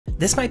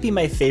This might be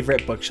my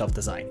favorite bookshelf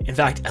design. In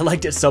fact, I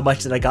liked it so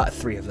much that I got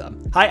 3 of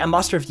them. Hi, I'm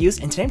Monster Reviews,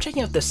 and today I'm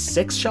checking out the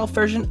 6 shelf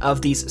version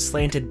of these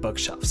slanted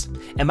bookshelves.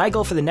 And my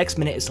goal for the next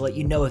minute is to let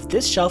you know if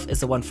this shelf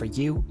is the one for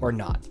you or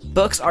not.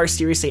 Books are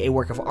seriously a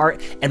work of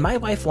art, and my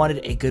wife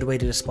wanted a good way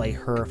to display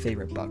her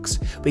favorite books.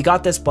 We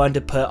got this one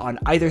to put on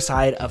either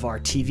side of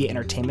our TV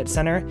entertainment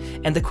center,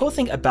 and the cool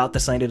thing about the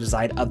slanted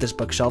design of this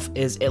bookshelf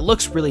is it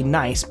looks really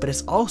nice, but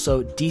it's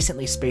also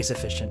decently space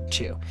efficient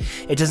too.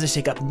 It doesn't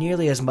take up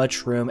nearly as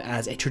much room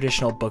as a traditional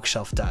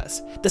bookshelf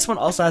does. This one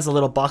also has a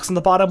little box on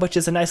the bottom, which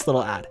is a nice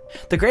little add.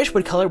 The grayish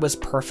wood color was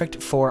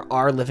perfect for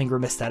our living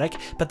room aesthetic,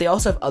 but they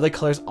also have other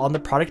colors on the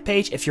product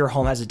page if your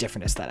home has a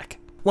different aesthetic.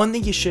 One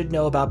thing you should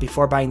know about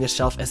before buying this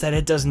shelf is that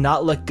it does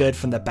not look good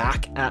from the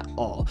back at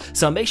all,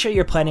 so make sure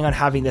you're planning on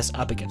having this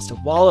up against a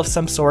wall of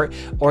some sort,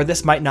 or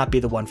this might not be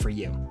the one for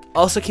you.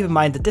 Also keep in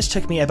mind that this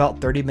took me about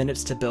 30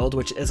 minutes to build,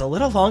 which is a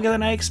little longer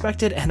than I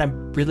expected, and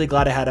I'm really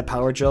glad I had a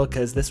power drill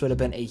because this would have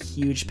been a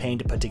huge pain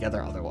to put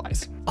together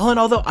otherwise. All in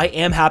all though, I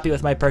am happy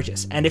with my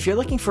purchase, and if you're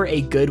looking for a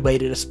good way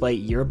to display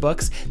your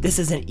books, this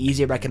is an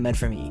easy recommend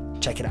for me.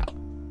 Check it out.